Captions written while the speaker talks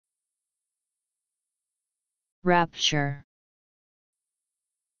rapture.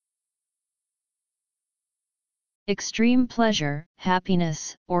 Extreme pleasure,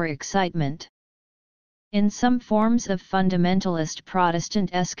 happiness, or excitement. In some forms of fundamentalist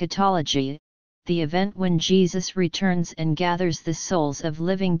Protestant eschatology, the event when Jesus returns and gathers the souls of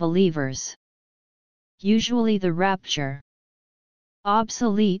living believers. Usually the rapture.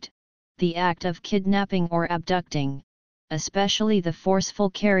 Obsolete, the act of kidnapping or abducting, especially the forceful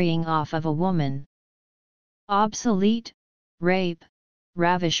carrying off of a woman. Obsolete, rape,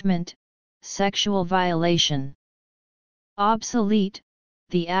 ravishment, sexual violation. Obsolete,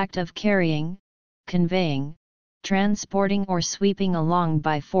 the act of carrying, conveying, transporting or sweeping along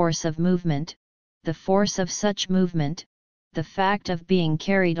by force of movement, the force of such movement, the fact of being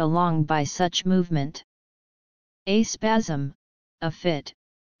carried along by such movement. A spasm, a fit,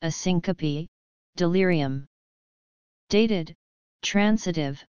 a syncope, delirium. Dated,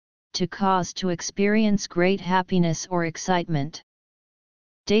 transitive, to cause to experience great happiness or excitement.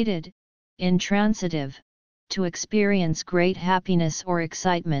 Dated, intransitive, to experience great happiness or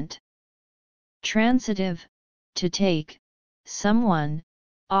excitement. Transitive, to take someone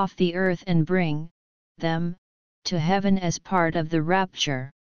off the earth and bring them to heaven as part of the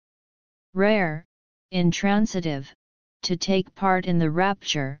rapture. Rare, intransitive, to take part in the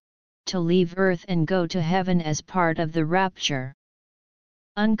rapture, to leave earth and go to heaven as part of the rapture.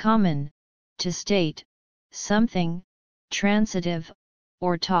 Uncommon, to state something, transitive,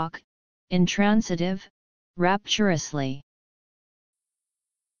 or talk, intransitive, rapturously.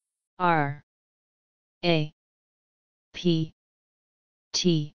 R A P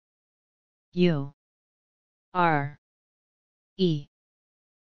T U R E.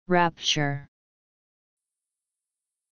 Rapture.